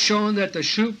 it was shown that the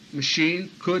Shoup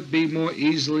machine could be more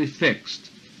easily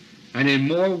fixed, and in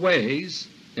more ways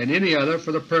than any other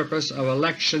for the purpose of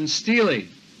election stealing.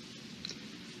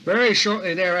 Very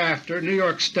shortly thereafter, New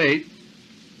York State,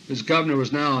 whose Governor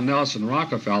was now Nelson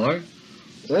Rockefeller,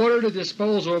 ordered a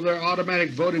disposal of their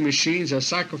automatic voting machines at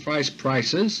sacrifice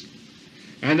prices,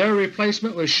 and their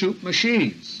replacement with Shoup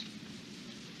machines.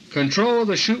 Control of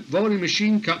the Shoup voting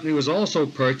machine company was also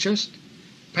purchased,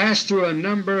 passed through a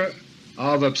number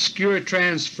of obscure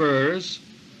transfers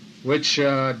which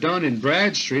done in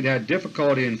Bradstreet had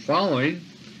difficulty in following,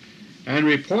 and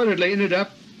reportedly ended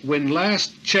up, when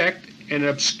last checked, in an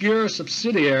obscure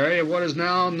subsidiary of what is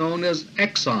now known as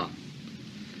Exxon.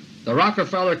 The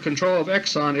Rockefeller control of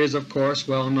Exxon is, of course,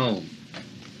 well known.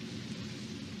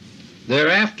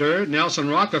 Thereafter, Nelson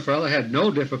Rockefeller had no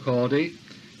difficulty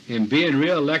in being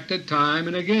re-elected time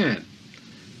and again,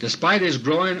 despite his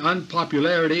growing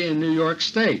unpopularity in New York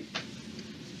State.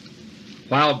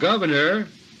 While Governor,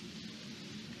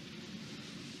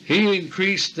 he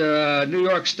increased New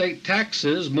York State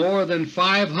taxes more than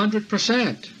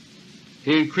 500%.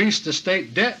 He increased the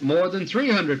state debt more than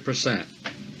 300%.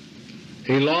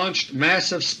 He launched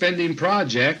massive spending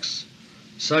projects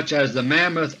such as the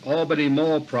Mammoth Albany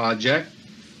Mall project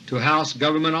to house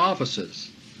government offices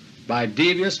by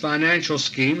devious financial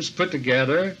schemes put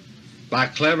together by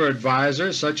clever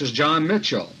advisers such as John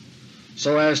Mitchell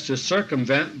so as to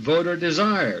circumvent voter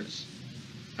desires,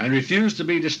 and refused to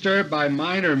be disturbed by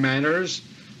minor matters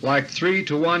like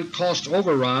 3-to-1 cost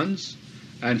overruns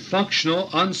and functional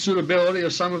unsuitability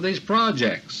of some of these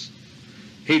projects.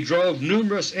 He drove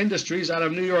numerous industries out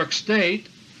of New York State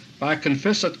by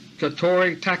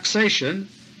confiscatory taxation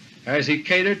as he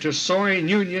catered to soaring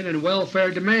union and welfare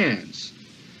demands.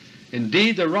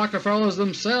 Indeed, the Rockefellers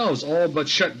themselves all but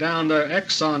shut down their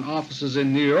Exxon offices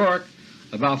in New York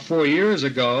about 4 years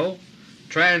ago,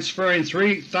 transferring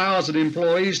 3,000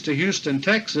 employees to Houston,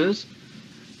 Texas,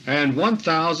 and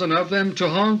 1,000 of them to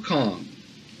Hong Kong.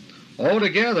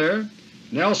 Altogether,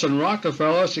 Nelson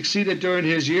Rockefeller succeeded during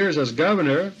his years as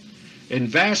Governor in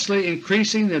vastly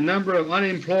increasing the number of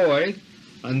unemployed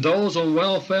and those on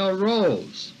welfare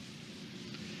rolls.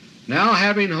 Now,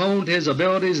 having honed his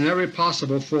abilities in every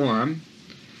possible form,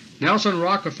 Nelson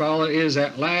Rockefeller is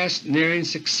at last nearing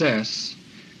success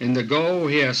in the goal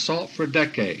he has sought for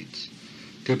decades,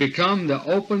 to become the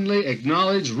openly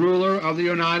acknowledged ruler of the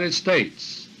United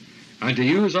States, and to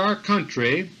use our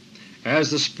country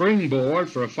as the springboard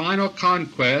for a final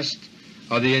conquest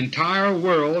of the entire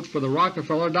world for the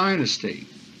Rockefeller dynasty.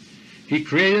 He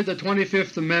created the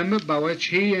 25th Amendment, by which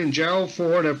he and Gerald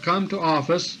Ford have come to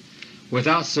office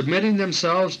without submitting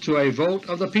themselves to a vote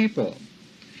of the people.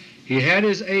 He had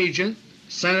his agent,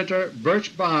 Senator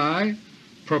Birch Bayh,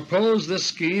 propose this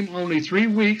scheme only 3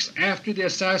 weeks after the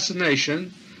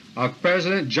assassination of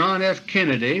President John F.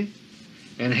 Kennedy,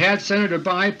 and had Senator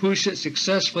Bayh push it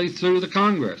successfully through the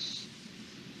Congress.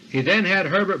 He then had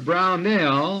Herbert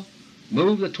Brownell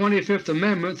move the 25th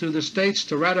Amendment through the states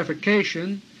to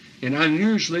ratification in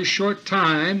unusually short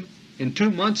time, in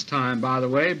 2 months' time by the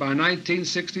way, by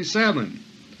 1967.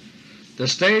 The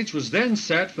stage was then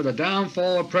set for the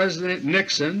downfall of President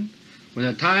Nixon when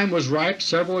the time was ripe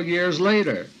several years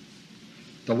later.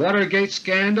 The Watergate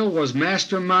scandal was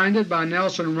masterminded by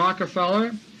Nelson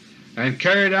Rockefeller and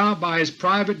carried out by his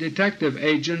private detective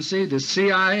agency, the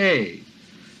CIA,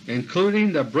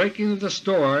 including the breaking of the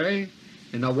story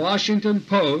in the Washington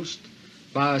Post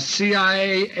by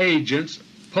CIA agents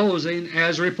posing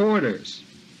as reporters.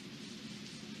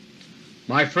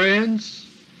 My friends,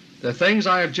 the things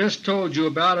I have just told you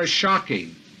about are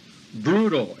shocking,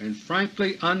 brutal, and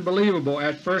frankly unbelievable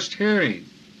at first hearing.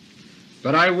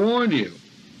 But I warn you,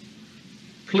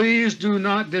 please do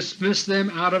not dismiss them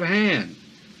out of hand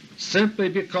simply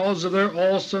because of their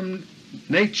awesome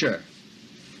nature.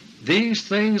 These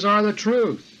things are the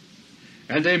truth,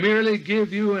 and they merely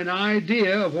give you an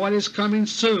idea of what is coming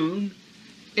soon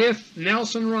if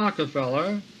Nelson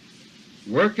Rockefeller,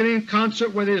 working in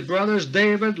concert with his brothers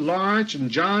David, Lawrence, and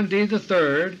John D.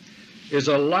 III, is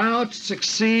allowed to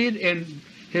succeed in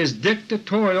his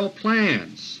dictatorial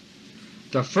plans.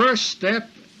 The first step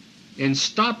in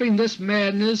stopping this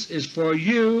madness is for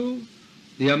you,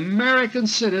 the American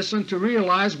citizen, to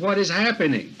realize what is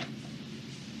happening.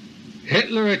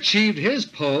 Hitler achieved his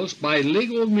post by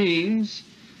legal means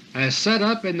as set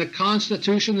up in the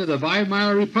Constitution of the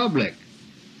Weimar Republic.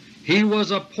 He was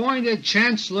appointed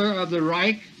Chancellor of the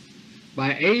Reich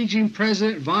by aging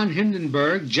President von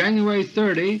Hindenburg January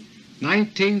 30,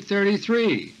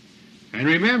 1933. And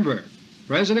remember,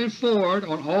 President Ford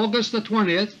on August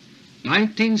 20,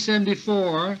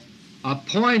 1974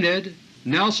 appointed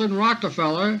Nelson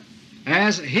Rockefeller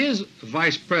as his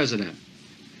Vice President.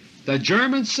 The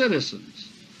German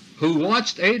citizens who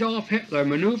watched Adolf Hitler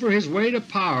maneuver his way to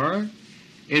power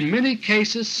in many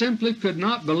cases simply could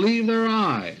not believe their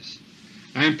eyes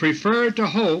and preferred to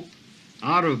hope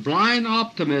out of blind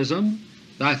optimism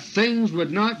that things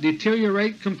would not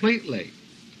deteriorate completely.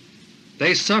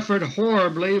 They suffered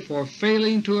horribly for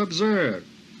failing to observe,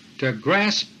 to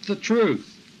grasp the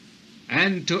truth,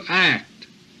 and to act.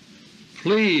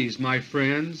 Please, my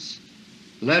friends,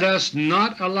 let us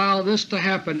not allow this to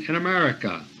happen in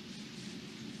America.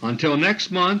 Until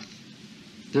next month,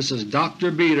 this is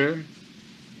Dr. Beter.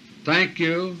 Thank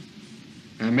you,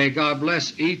 and may God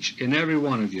bless each and every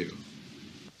one of you.